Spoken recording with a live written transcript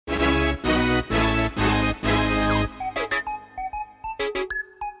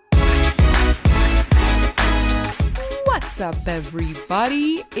up,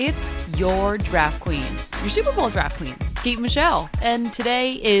 everybody? It's your Draft Queens, your Super Bowl Draft Queens, Kate and Michelle. And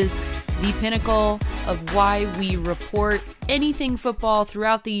today is the pinnacle of why we report anything football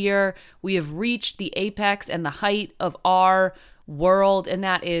throughout the year. We have reached the apex and the height of our world, and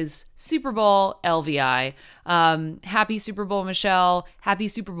that is Super Bowl LVI. Happy Super Bowl, Michelle. Happy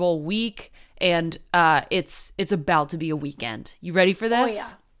Super Bowl week. And it's about to be a weekend. You ready for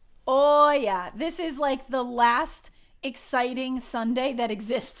this? Oh, yeah. This is like the last exciting Sunday that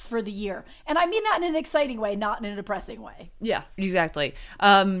exists for the year. And I mean that in an exciting way, not in a depressing way. Yeah, exactly.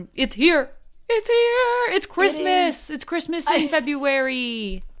 It's here. It's here. It's Christmas. It's Christmas in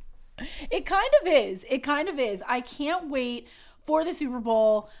February. It kind of is. It kind of is. I can't wait for the Super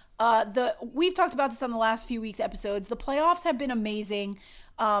Bowl. We've talked about this on the last few weeks' episodes. The playoffs have been amazing.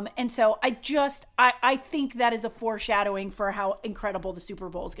 And so I think that is a foreshadowing for how incredible the Super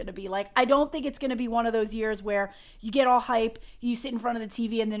Bowl is going to be. Like, I don't think it's going to be one of those years where you get all hype, you sit in front of the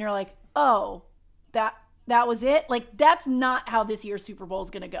TV, and then you're like, oh, that was it. Like, that's not how this year's Super Bowl is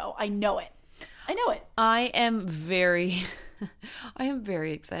going to go. I know it. I am very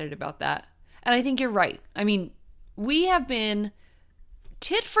excited about that. And I think you're right. I mean, we have been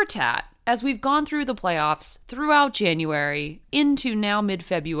tit for tat as we've gone through the playoffs throughout January into now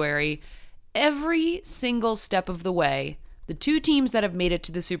mid-February. Every single step of the way, the two teams that have made it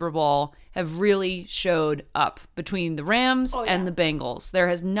to the Super Bowl have really showed up between the Rams and the Bengals. There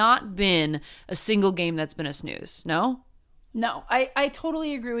has not been a single game that's been a snooze. No, I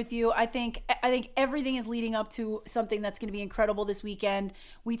totally agree with you. I think everything is leading up to something that's going to be incredible this weekend.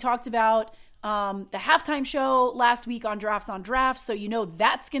 We talked about the halftime show last week on Drafts, so you know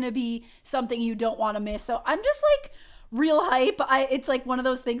that's going to be something you don't want to miss. So I'm just like real hype. It's like one of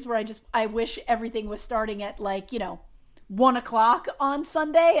those things where I wish everything was starting at 1:00 on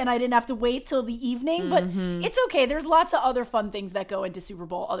Sunday and I didn't have to wait till the evening, but it's okay. There's lots of other fun things that go into Super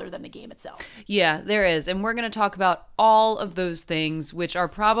Bowl other than the game itself. Yeah, there is. And we're going to talk about all of those things, which are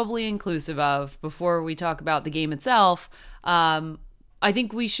probably inclusive of, before we talk about the game itself. I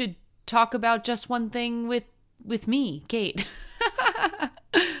think we should talk about just one thing with me, Kate.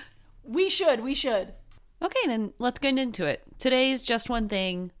 We should. Okay, then let's get into it. Today's just one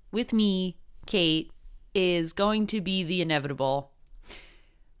thing with me, Kate, is going to be the inevitable.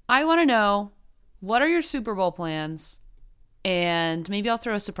 I want to know, what are your Super Bowl plans? And maybe I'll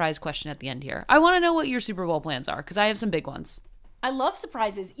throw a surprise question at the end here. I want to know what your Super Bowl plans are, because I have some big ones. I love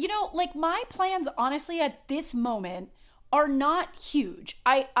surprises. My plans, honestly, at this moment are not huge.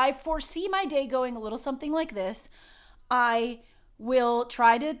 I foresee my day going a little something like this. I will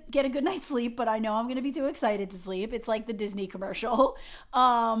try to get a good night's sleep, but I know I'm going to be too excited to sleep. It's like the Disney commercial.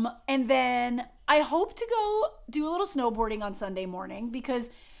 And then I hope to go do a little snowboarding on Sunday morning, because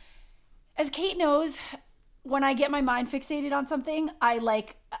as Kate knows, when I get my mind fixated on something,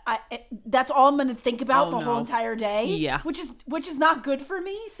 that's all I'm going to think about whole entire day. Yeah. Which is not good for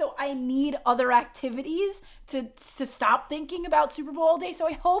me. So I need other activities to stop thinking about Super Bowl all day. So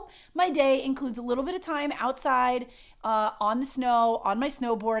I hope my day includes a little bit of time outside, on the snow, on my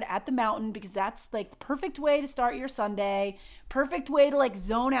snowboard at the mountain, because that's like the perfect way to start your Sunday. Perfect way to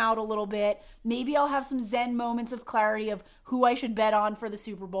zone out a little bit. Maybe I'll have some Zen moments of clarity of who I should bet on for the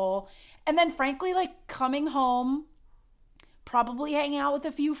Super Bowl. And then frankly, coming home, probably hanging out with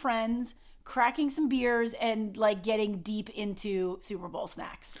a few friends, cracking some beers, and getting deep into Super Bowl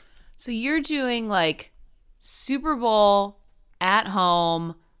snacks. So you're doing Super Bowl at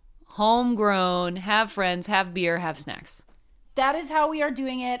home, homegrown, have friends, have beer, have snacks. That is how we are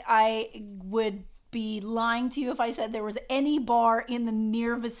doing it. I would be lying to you if I said there was any bar in the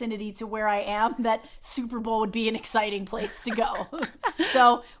near vicinity to where I am that Super Bowl would be an exciting place to go.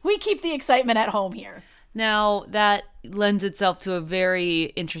 So we keep the excitement at home here. Now, that lends itself to a very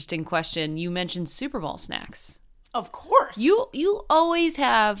interesting question. You mentioned Super Bowl snacks. Of course. You always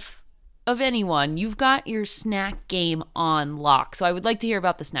have, of anyone, you've got your snack game on lock. So I would like to hear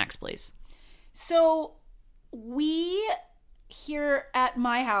about the snacks, please. So we, here at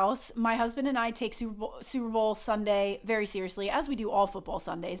my house, my husband and I take Super Bowl Sunday very seriously, as we do all football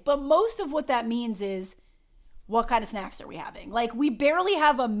Sundays. But most of what that means is, what kind of snacks are we having? We barely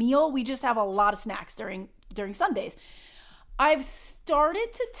have a meal. We just have a lot of snacks during Sundays. I've started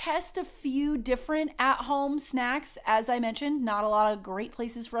to test a few different at-home snacks. As I mentioned, not a lot of great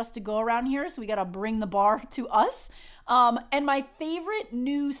places for us to go around here, so we got to bring the bar to us. And my favorite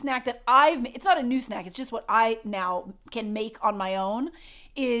new snack that it's not a new snack, it's just what I now can make on my own,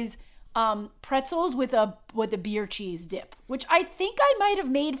 is pretzels with a beer cheese dip, which I think I might have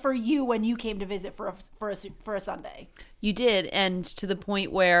made for you when you came to visit for a Sunday. You did, and to the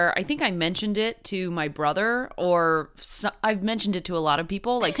point where I think I mentioned it to my brother, or I've mentioned it to a lot of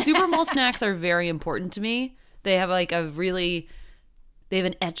people. Like, Super Bowl snacks are very important to me. They have like they have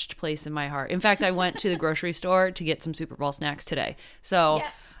an etched place in my heart. In fact, I went to the grocery store to get some Super Bowl snacks today. So,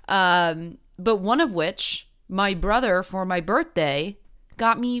 yes. But one of which, my brother for my birthday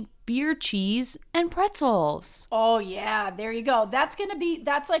got me beer cheese and pretzels. Oh yeah, there you go. That's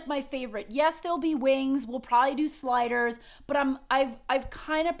like my favorite. Yes, there'll be wings. We'll probably do sliders, but I've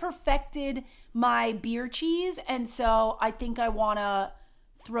kind of perfected my beer cheese, and so I think I want to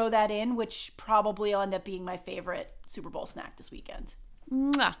throw that in, which probably will end up being my favorite Super Bowl snack this weekend.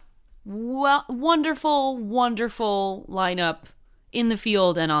 Mwah. Well, wonderful, wonderful lineup in the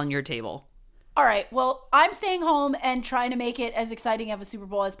field and on your table. All right. Well, I'm staying home and trying to make it as exciting of a Super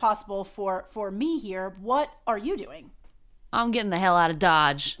Bowl as possible for me here. What are you doing? I'm getting the hell out of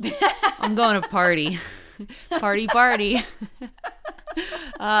Dodge. I'm going to party. Party.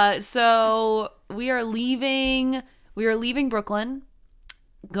 So we are leaving Brooklyn,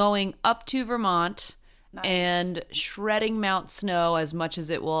 going up to Vermont. Nice. And shredding Mount Snow as much as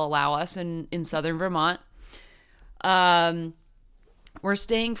it will allow us in southern Vermont. We're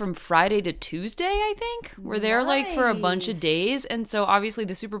staying from Friday to Tuesday, I think. We're there like for a bunch of days. And so obviously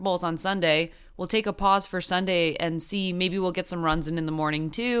the Super Bowl's on Sunday. We'll take a pause for Sunday and see. Maybe we'll get some runs in the morning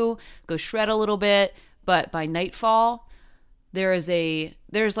too. Go shred a little bit. But by nightfall, there's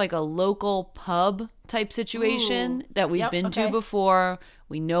like a local pub type situation that we've been to before.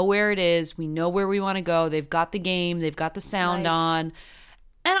 We know where it is. We know where we want to go. They've got the game. They've got the sound on.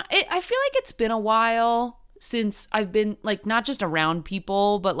 And I feel like it's been a while since I've been, like, not just around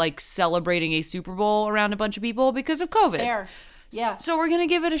people, but, like, celebrating a Super Bowl around a bunch of people because of COVID. Fair. Yeah. So we're going to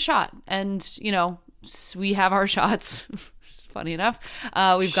give it a shot. And, you know, we have our shots. Funny enough.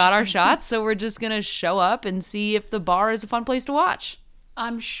 We've got our shots. So we're just going to show up and see if the bar is a fun place to watch.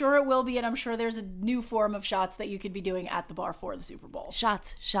 I'm sure it will be, and I'm sure there's a new form of shots that you could be doing at the bar for the Super Bowl.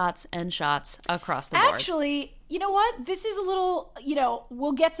 Shots, and shots across the board. Actually, you know what? This is a little,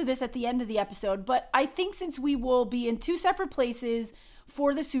 we'll get to this at the end of the episode, but I think since we will be in two separate places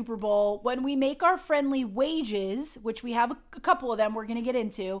for the Super Bowl, when we make our friendly wages, which we have a couple of them we're going to get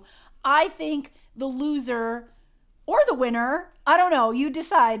into, I think the loser or the winner, I don't know, you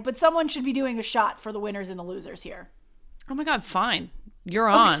decide, but someone should be doing a shot for the winners and the losers here. Oh my God, fine. You're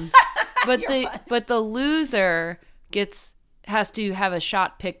on. But the loser has to have a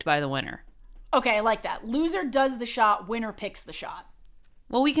shot picked by the winner. Okay, I like that. Loser does the shot, winner picks the shot.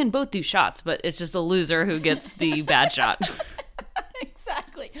 Well, we can both do shots, but it's just the loser who gets the bad shot.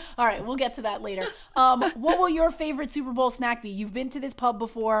 Exactly. All right, we'll get to that later. What will your favorite Super Bowl snack be? You've been to this pub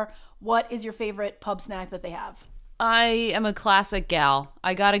before. What is your favorite pub snack that they have? I am a classic gal.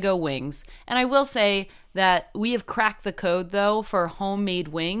 I gotta go wings. And I will say that we have cracked the code, though, for homemade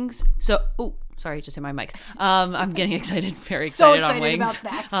wings. So, sorry, just hit my mic. I'm getting excited, very excited on wings. About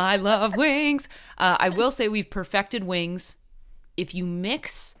snacks. I love wings. I will say we've perfected wings. If you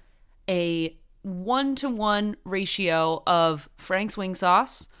mix a 1-to-1 ratio of Frank's wing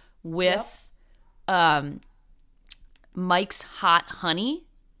sauce with Mike's hot honey,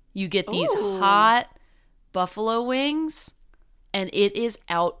 you get these hot buffalo wings, and it is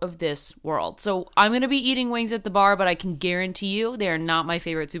out of this world. So I'm going to be eating wings at the bar, but I can guarantee you they are not my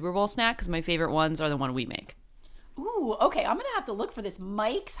favorite Super Bowl snack because my favorite ones are the one we make. Ooh, okay. I'm going to have to look for this.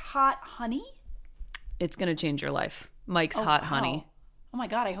 Mike's hot honey? It's going to change your life. Mike's hot honey. Oh my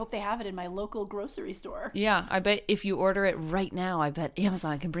God, I hope they have it in my local grocery store. Yeah, I bet if you order it right now, I bet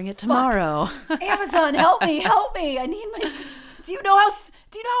Amazon can bring it tomorrow. Amazon, help me. I need my... Do you know how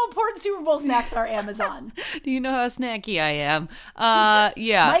important Super Bowl snacks are, Amazon? Do you know how snacky I am?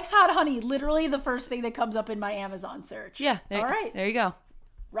 Yeah. Mike's hot honey, literally the first thing that comes up in my Amazon search. Yeah. All right. There you go.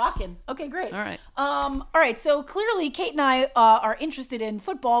 Rockin'. Okay, great. All right. All right. So clearly, Kate and I are interested in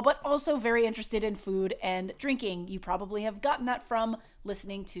football, but also very interested in food and drinking. You probably have gotten that from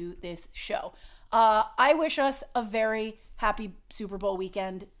listening to this show. I wish us a very happy Super Bowl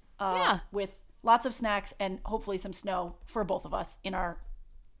weekend. With lots of snacks and hopefully some snow for both of us in our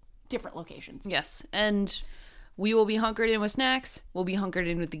different locations. Yes. And we will be hunkered in with snacks. We'll be hunkered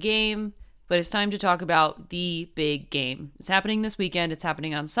in with the game. But it's time to talk about the big game. It's happening this weekend. It's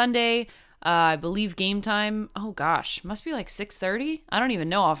happening on Sunday. I believe game time, oh gosh, must be like 6:30. I don't even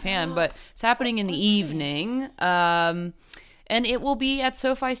know offhand, but it's happening in the evening. And it will be at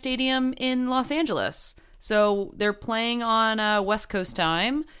SoFi Stadium in Los Angeles. So they're playing on West Coast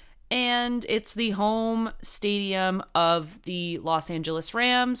time. And it's the home stadium of the Los Angeles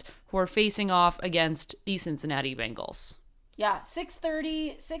Rams, who are facing off against the Cincinnati Bengals. Yeah,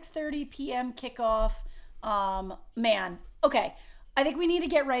 6:30 p.m. kickoff. Man, okay. I think we need to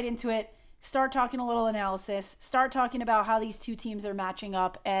get right into it. Start talking a little analysis. Start talking about how these two teams are matching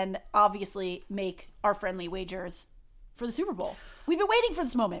up, and obviously make our friendly wagers for the Super Bowl. We've been waiting for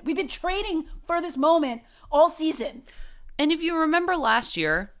this moment. We've been trading for this moment all season. And if you remember last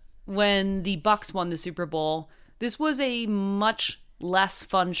year when the Bucks won the Super Bowl, this was a much less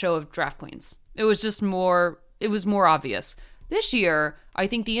fun show of Draft Queens. It was more obvious. This year, I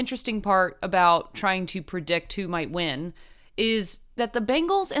think the interesting part about trying to predict who might win is that the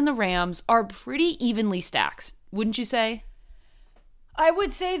Bengals and the Rams are pretty evenly stacked, wouldn't you say? I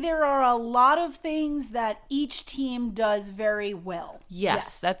would say there are a lot of things that each team does very well.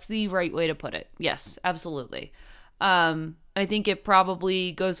 Yes, that's the right way to put it. Yes, absolutely. I think it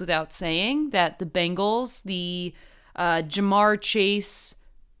probably goes without saying that the Bengals, the Ja'Marr Chase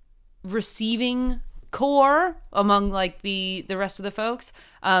receiving core among like the rest of the folks,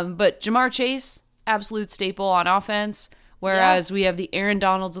 but Ja'Marr Chase, absolute staple on offense, whereas we have the Aaron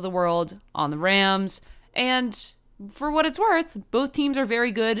Donalds of the world on the Rams. And for what it's worth, both teams are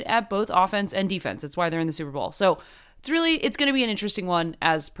very good at both offense and defense. That's why they're in the Super Bowl. So it's going to be an interesting one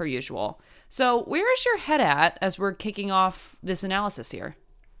as per usual. So where is your head at as we're kicking off this analysis here?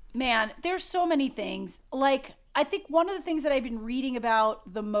 Man, there's so many things. Like, I think one of the things that I've been reading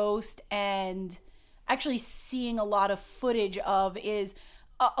about the most and actually seeing a lot of footage of is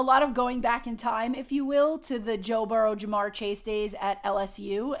a lot of going back in time, if you will, to the Joe Burrow, Ja'Marr Chase days at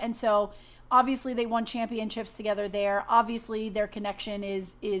LSU. And so obviously they won championships together there. Obviously their connection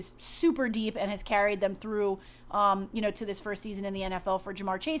is super deep and has carried them through, to this first season in the NFL for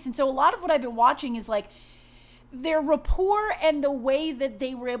Ja'Marr Chase. And so a lot of what I've been watching is like their rapport and the way that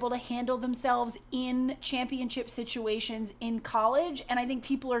they were able to handle themselves in championship situations in college. And I think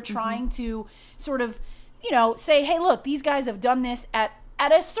people are trying to sort of, say, hey, look, these guys have done this at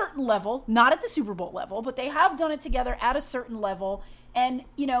a certain level, not at the Super Bowl level, but they have done it together at a certain level. And,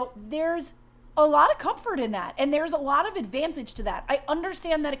 there's a lot of comfort in that. And there's a lot of advantage to that. I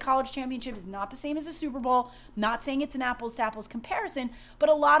understand that a college championship is not the same as a Super Bowl. Not saying it's an apples to apples comparison, but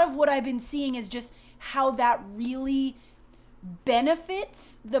a lot of what I've been seeing is just how that really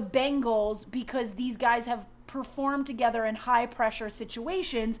benefits the Bengals because these guys have performed together in high pressure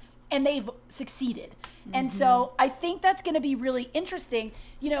situations and they've succeeded. And so I think that's going to be really interesting.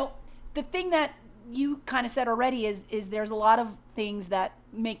 The thing that you kind of said already is there's a lot of things that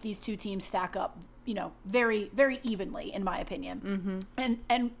make these two teams stack up, very, very evenly, in my opinion.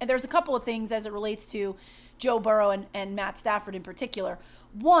 And there's a couple of things as it relates to Joe Burrow and Matt Stafford in particular.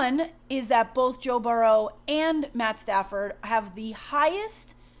 One is that both Joe Burrow and Matt Stafford have the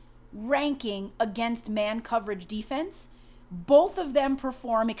highest ranking against man coverage defense. Both of them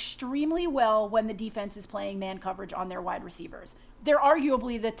perform extremely well when the defense is playing man coverage on their wide receivers. They're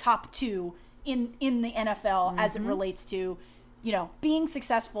arguably the top two in the NFL as it relates to, being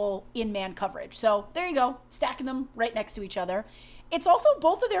successful in man coverage. So there you go, stacking them right next to each other. It's also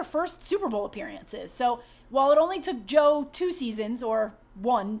both of their first Super Bowl appearances. So while it only took Joe 2 seasons, or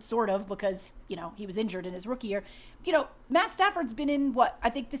one sort of, because, he was injured in his rookie year, Matt Stafford's been in I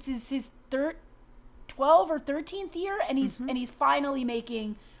think this is his 12th or 13th year, and he's finally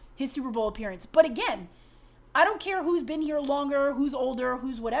making his Super Bowl appearance. But again, I don't care who's been here longer, who's older,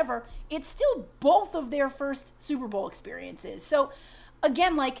 who's whatever. It's still both of their first Super Bowl experiences. So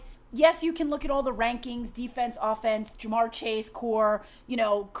again, yes, you can look at all the rankings, defense, offense, Ja'Marr Chase core,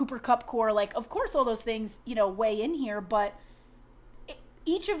 Cooper Kupp core. Of course, all those things, weigh in here. But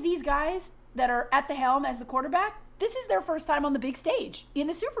each of these guys that are at the helm as the quarterback, this is their first time on the big stage in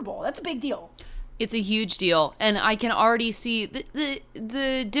the Super Bowl. That's a big deal. It's a huge deal. And I can already see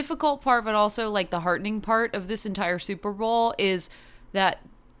the difficult part, but also the heartening part of this entire Super Bowl is that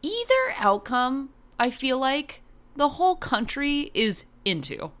either outcome, I feel like the whole country is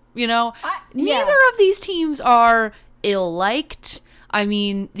into, Neither of these teams are ill-liked. I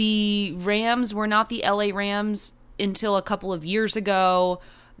mean, the Rams were not the LA Rams until a couple of years ago.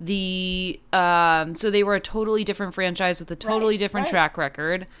 So they were a totally different franchise with a totally different track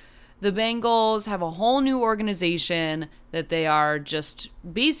record. The Bengals have a whole new organization that they are just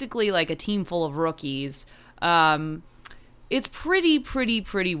basically like a team full of rookies. It's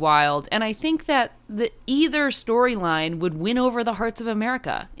pretty wild. And I think that either storyline would win over the hearts of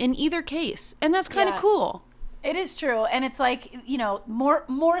America in either case. And that's kind of cool. It is true. And it's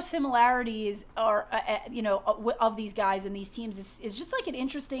more similarities are, of these guys and these teams is just an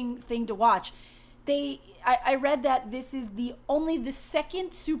interesting thing to watch. I read that this is only the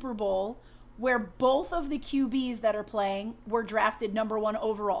second Super Bowl where both of the QBs that are playing were drafted number 1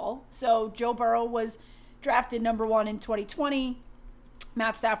 overall. So Joe Burrow was drafted number 1 in 2020.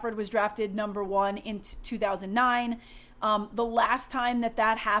 Matt Stafford was drafted number 1 in 2009. The last time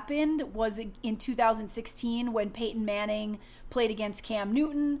that happened was in 2016 when Peyton Manning played against Cam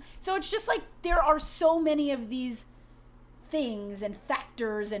Newton. So it's just like there are so many of these things and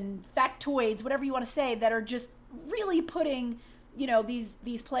factors and factoids, whatever you want to say, that are just really putting, you know,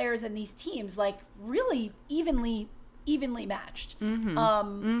 these players and these teams like really evenly matched.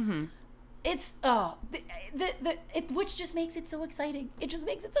 It's which just makes it so exciting. It just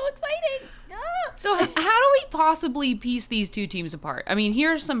makes it so exciting. Ah. So how do we possibly piece these two teams apart? I mean,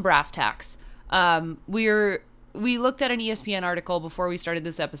 here's some brass tacks. We looked at an ESPN article before we started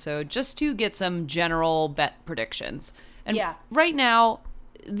this episode just to get some general bet predictions. And right now,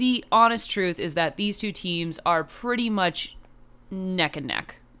 the honest truth is that these two teams are pretty much neck and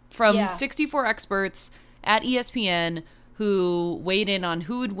neck. From 64 experts at ESPN who weighed in on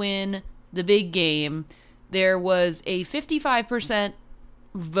who would win the big game, there was a 55%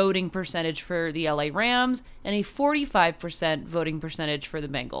 voting percentage for the LA Rams and a 45% voting percentage for the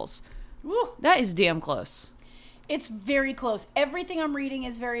Bengals. Woo. That is damn close. It's very close. Everything I'm reading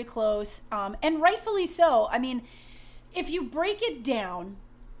is very close, and rightfully so. I mean, if you break it down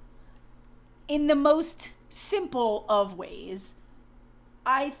in the most simple of ways,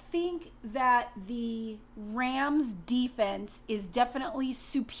 I think that the Rams defense is definitely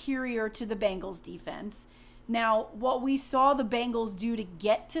superior to the Bengals defense. Now, what we saw the Bengals do to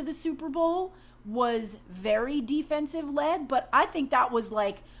get to the Super Bowl was very defensive led, but I think that was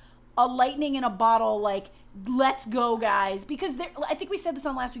like a lightning in a bottle, like, let's go, guys. Because I think we said this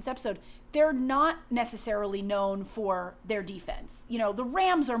on last week's episode. They're not necessarily known for their defense. You know, the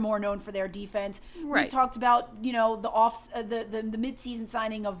Rams are more known for their defense. Right. We've talked about, you know, the mid-season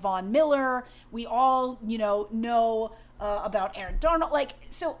signing of Von Miller. We all, you know about Aaron Darnold. Like,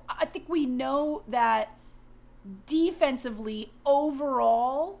 so I think we know that defensively,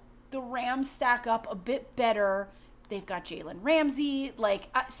 overall, the Rams stack up a bit better. They've got Jalen Ramsey. Like,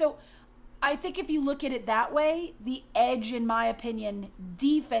 so I think if you look at it that way, the edge, in my opinion,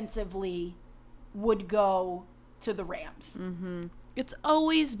 defensively would go to the Rams. Mm-hmm. It's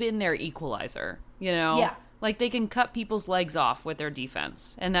always been their equalizer, you know? Yeah. Like, they can cut people's legs off with their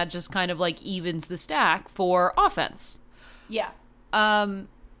defense, and that just kind of, like, evens the stack for offense. Yeah.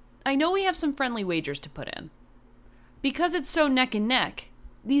 I know we have some friendly wagers to put in. Because it's so neck and neck,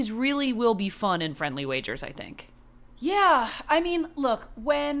 these really will be fun and friendly wagers, I think. Yeah, I mean, look,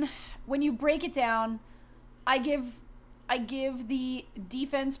 when you break it down, I give the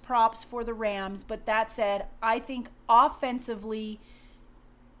defense props for the Rams, but that said, I think offensively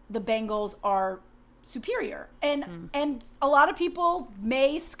the Bengals are superior. And a lot of people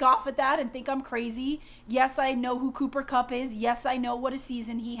may scoff at that and think I'm crazy. Yes, I know who Cooper Kupp is. Yes, I know what a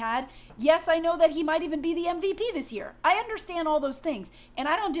season he had. Yes, I know that he might even be the MVP this year. I understand all those things, and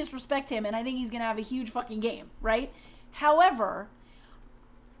I don't disrespect him, and I think he's going to have a huge fucking game, right? However,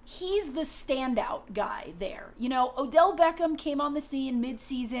 he's the standout guy there. You know, Odell Beckham came on the scene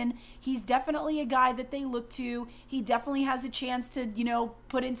mid-season. He's definitely a guy that they look to. He definitely has a chance to, you know,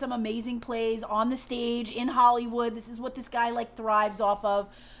 put in some amazing plays on the stage in Hollywood. This is what this guy, like, thrives off of.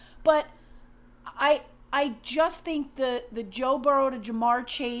 But I just think the Joe Burrow to Ja'Marr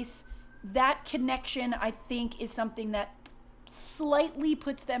Chase, that connection, I think, is something that slightly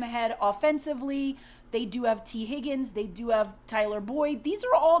puts them ahead offensively. They do have T. Higgins. They do have Tyler Boyd. These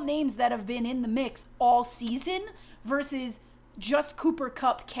are all names that have been in the mix all season versus just Cooper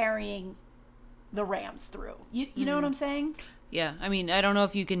Kupp carrying the Rams through. You know what I'm saying? Yeah. I mean, I don't know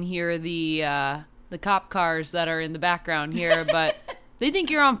if you can hear the cop cars that are in the background here, but they think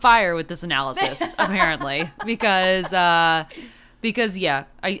you're on fire with this analysis, apparently. Because yeah,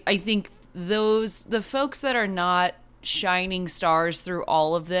 I think the folks that are not shining stars through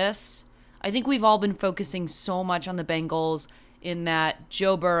all of this, I think we've all been focusing so much on the Bengals in that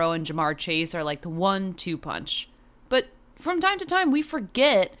Joe Burrow and Ja'Marr Chase are like the 1-2 punch. But from time to time, we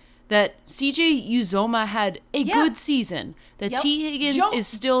forget that CJ Uzomah had a good season, that T. Higgins is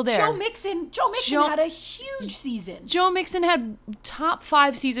still there. Joe Mixon had a huge season. Joe Mixon had top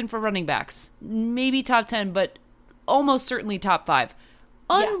 5 season for running backs. Maybe top 10, but almost certainly top 5.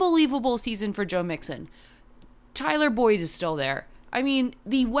 Unbelievable season for Joe Mixon. Tyler Boyd is still there. I mean,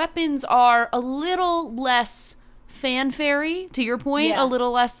 the weapons are a little less fanfare, to your point, a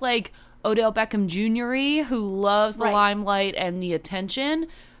little less like Odell Beckham Jr.-y, who loves the limelight and the attention.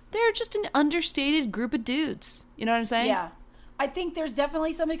 They're just an understated group of dudes. You know what I'm saying? Yeah. I think there's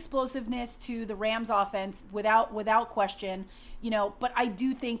definitely some explosiveness to the Rams offense without question, but I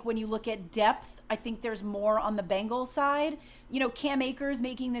do think when you look at depth, I think there's more on the Bengals side. Cam Akers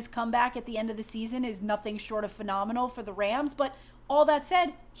making this comeback at the end of the season is nothing short of phenomenal for the Rams, but all that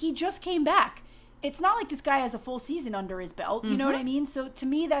said, he just came back. It's not like this guy has a full season under his belt. You know what I mean? So to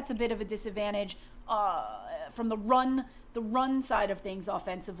me, that's a bit of a disadvantage from the run side of things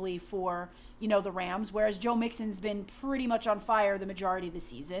offensively for, the Rams, whereas Joe Mixon's been pretty much on fire the majority of the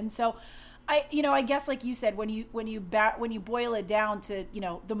season. So I guess like you said, when you boil it down to,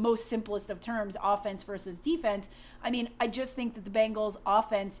 the most simplest of terms, offense versus defense, I just think that the Bengals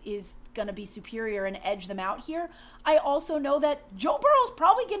offense is going to be superior and edge them out here. I also know that Joe Burrow's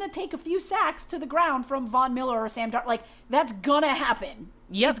probably going to take a few sacks to the ground from Von Miller or Sam Darnold. Like, that's going to happen.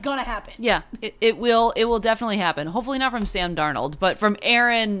 Yep. It's going to happen. Yeah, it will definitely happen. Hopefully not from Sam Darnold, but from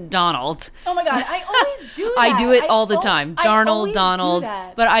Aaron Donald. Oh my God, I always do that. I do it all the time. Darnold, Donald.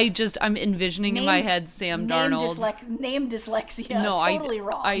 That. But I'm envisioning in my head Sam Darnold. Name dyslexia. No, totally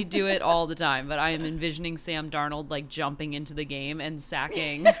wrong. I do it all the time, but I am envisioning Sam Darnold like jumping into the game and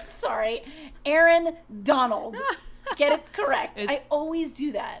sacking. Sorry, Aaron Donald. Get it correct. I always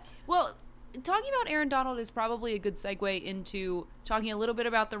do that. Well, talking about Aaron Donald is probably a good segue into talking a little bit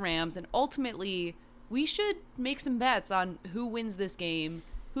about the Rams, and ultimately we should make some bets on who wins this game,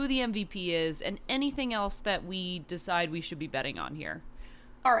 who the MVP is, and anything else that we decide we should be betting on here.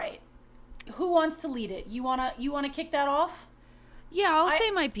 All right. Who wants to lead it? You wanna kick that off? Yeah, I'll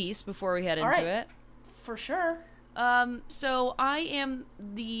say my piece before we head into it. For sure. So I am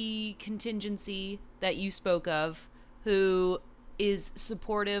the contingency that you spoke of, who is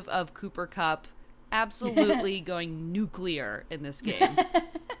supportive of Cooper Kupp absolutely going nuclear in this game.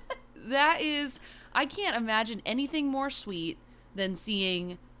 I can't imagine anything more sweet than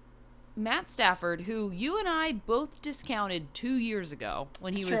seeing Matt Stafford, who you and I both discounted 2 years ago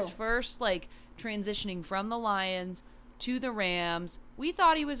when he was first transitioning from the Lions to the Rams. We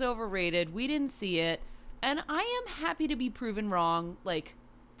thought he was overrated. We didn't see it. And I am happy to be proven wrong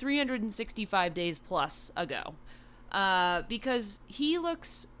 365 days plus ago. Because he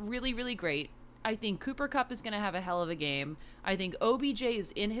looks really, really great. I think Cooper Kupp is going to have a hell of a game. I think OBJ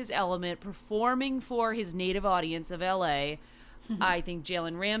is in his element, performing for his native audience of LA. I think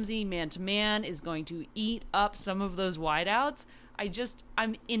Jalen Ramsey, man-to-man, is going to eat up some of those wideouts.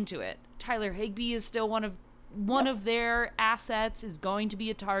 I'm into it. Tyler Higbee is still one of their assets, is going to be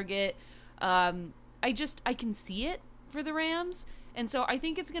a target. I can see it for the Rams. And so I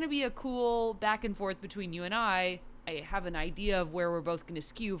think it's going to be a cool back and forth between you and I. I have an idea of where we're both going to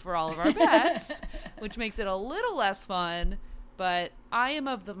skew for all of our bets, which makes it a little less fun. But I am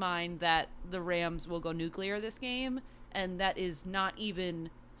of the mind that the Rams will go nuclear this game, and that is not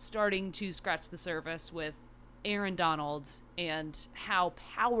even starting to scratch the surface with Aaron Donald and how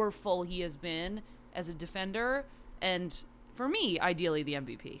powerful he has been as a defender, and for me, ideally the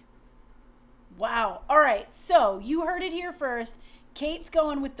MVP. Wow. All right. So you heard it here first. Kate's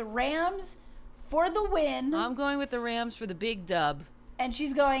going with the Rams for the win. I'm going with the Rams for the big dub. And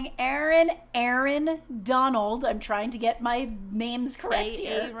she's going Aaron Donald. I'm trying to get my names correct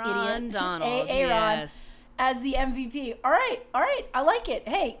here. Aaron Donald. Aaron Yes. As the MVP. All right. I like it.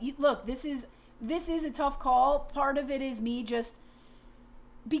 Hey, look, this is a tough call. Part of it is me just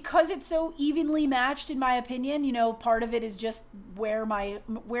because it's so evenly matched, in my opinion. Part of it is just where my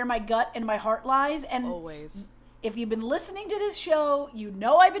gut and my heart lies. And always. If you've been listening to this show,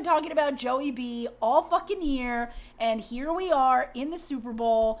 I've been talking about Joey B all fucking year, and here we are in the Super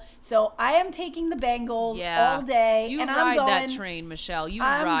Bowl. So I am taking the Bengals all day. You and ride I'm going, that train, Michelle.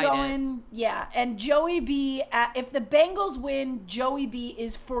 I'm going, yeah. And Joey B, if the Bengals win, Joey B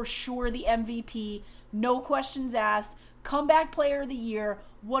is for sure the MVP. No questions asked. Comeback player of the year.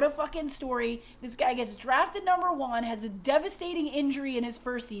 What a fucking story. This guy gets drafted number 1, has a devastating injury in his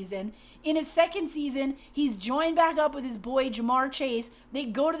first season. In his second season, he's joined back up with his boy Jamar Chase. They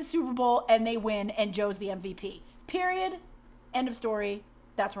go to the Super Bowl and they win, and Joe's the MVP. Period. End of story.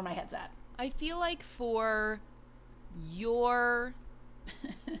 That's where my head's at. I feel like for your...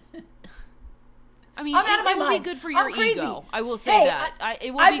 it will be good for your ego. I will say that.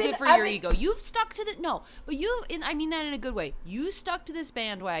 It will be good for your ego. You've stuck to I mean that in a good way. You stuck to this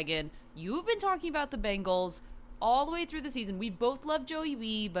bandwagon. You've been talking about the Bengals all the way through the season. We both love Joey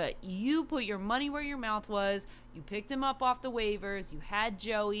B, but you put your money where your mouth was. You picked him up off the waivers. You had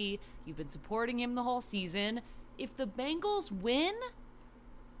Joey. You've been supporting him the whole season. If the Bengals win,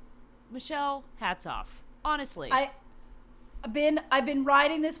 Michelle, hats off. Honestly. I've been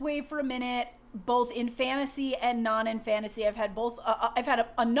riding this wave for a minute. Both in fantasy and non in fantasy. I've had both. I've had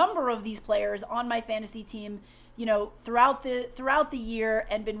a number of these players on my fantasy team, throughout the year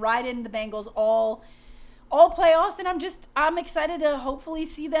and been riding the Bengals all playoffs, and I'm excited to hopefully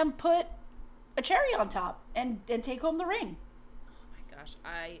see them put a cherry on top and take home the ring. Oh my gosh,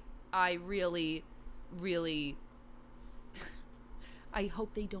 I really, really, I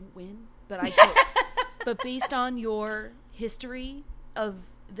hope they don't win, but but based on your history of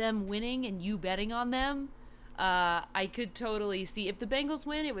them winning and you betting on them, I could totally see if the Bengals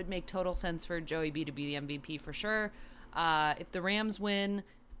win, it would make total sense for Joey B to be the MVP for sure. If the Rams win,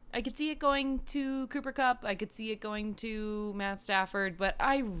 I could see it going to Cooper Kupp. I could see it going to Matt Stafford, but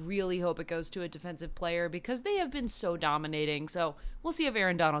I really hope it goes to a defensive player because they have been so dominating. So we'll see if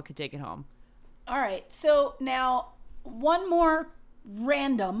Aaron Donald could take it home. All right. So now one more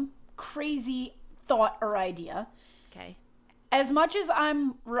random, crazy thought or idea. Okay. As much as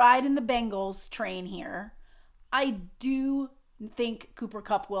I'm riding the Bengals train here, I do think Cooper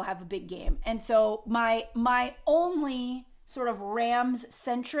Kupp will have a big game. And so my only sort of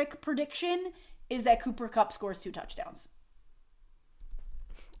Rams-centric prediction is that Cooper Kupp scores 2 touchdowns.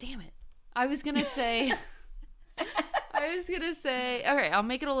 Damn it. I was going to say, okay, I'll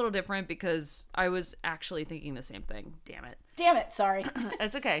make it a little different because I was actually thinking the same thing. Damn it. Sorry.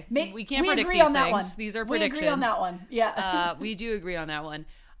 It's okay. We predict can't predict these things. That one. These are predictions. We agree on that one. Yeah. We do agree on that one.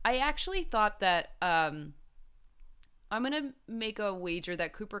 I actually thought that I'm going to make a wager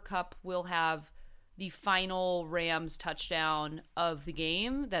that Cooper Kupp will have the final Rams touchdown of the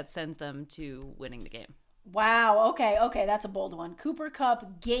game that sends them to winning the game. Wow. Okay. That's a bold one. Cooper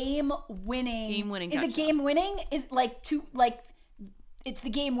Kupp game winning. Is touchdown. It game winning? Is it's the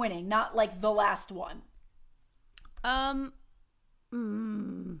game winning, not like the last one.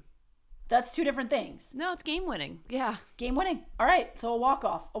 That's 2 different things. No, it's game winning. Yeah. Game winning. All right. So a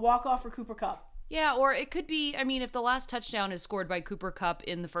walk-off for Cooper Kupp. Yeah, or it could be, I mean, if the last touchdown is scored by Cooper Kupp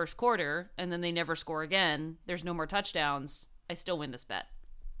in the first quarter and then they never score again, there's no more touchdowns, I still win this bet.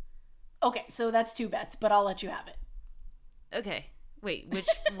 Okay, so that's 2 bets, but I'll let you have it. Okay. Wait,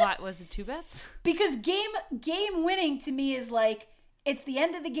 what was it, 2 bets? Because game winning to me is like, it's the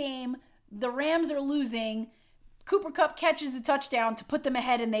end of the game, the Rams are losing, Cooper Kupp catches a touchdown to put them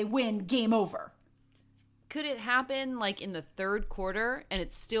ahead and they win, game over. Could it happen like in the third quarter and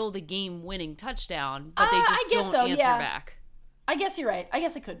it's still the game-winning touchdown, but they just don't answer back? I guess you're right. I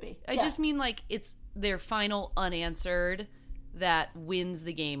guess it could be. I just mean like it's their final unanswered that wins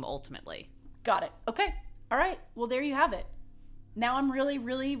the game ultimately. Got it. Okay. All right. Well, there you have it. Now I'm really,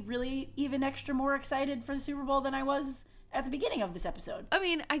 really, really even extra more excited for the Super Bowl than I was at the beginning of this episode. I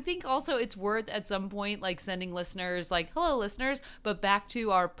mean, I think also it's worth at some point like sending listeners like, hello listeners, but back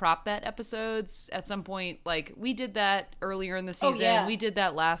to our prop bet episodes at some point. Like we did that earlier in the season. Oh, yeah. We did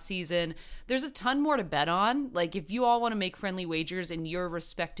that last season. There's a ton more to bet on. Like if you all want to make friendly wagers in your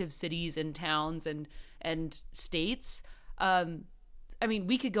respective cities and towns and states, I mean,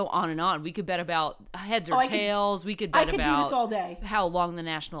 we could go on and on. We could bet about heads or tails. We could bet about do this all day. How long the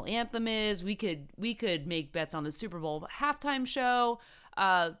national anthem is. We could make bets on the Super Bowl halftime show.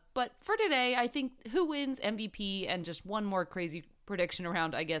 But for today, I think who wins MVP and just one more crazy prediction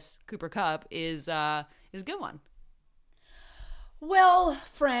around, I guess, Cooper Kupp is a good one. Well,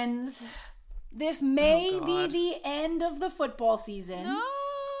 friends, this may be the end of the football season. No.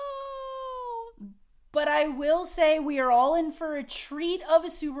 But I will say we are all in for a treat of a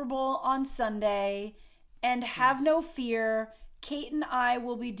Super Bowl on Sunday. And have no fear, Kate and I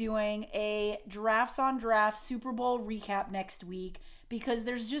will be doing a Drafts on Drafts Super Bowl recap next week. Because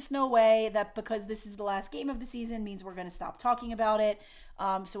there's just no way that because this is the last game of the season means we're going to stop talking about it.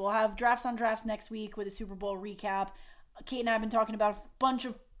 So we'll have Drafts on Drafts next week with a Super Bowl recap. Kate and I have been talking about a bunch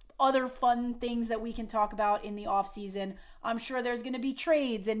of other fun things that we can talk about in the offseason. I'm sure there's going to be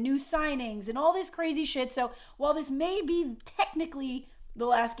trades and new signings and all this crazy shit. So while this may be technically the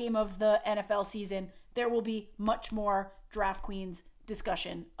last game of the NFL season, there will be much more Draft Queens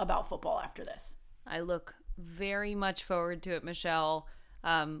discussion about football after this. I look very much forward to it, Michelle.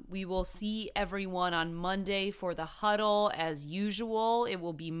 We will see everyone on Monday for the huddle as usual. It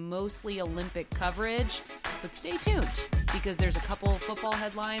will be mostly Olympic coverage, but stay tuned because there's a couple of football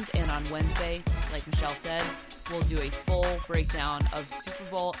headlines, and on Wednesday, like Michelle said, we'll do a full breakdown of Super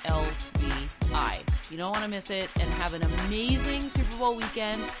Bowl LVI. You don't want to miss it, and have an amazing Super Bowl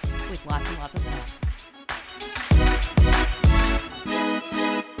weekend with lots and lots of snacks.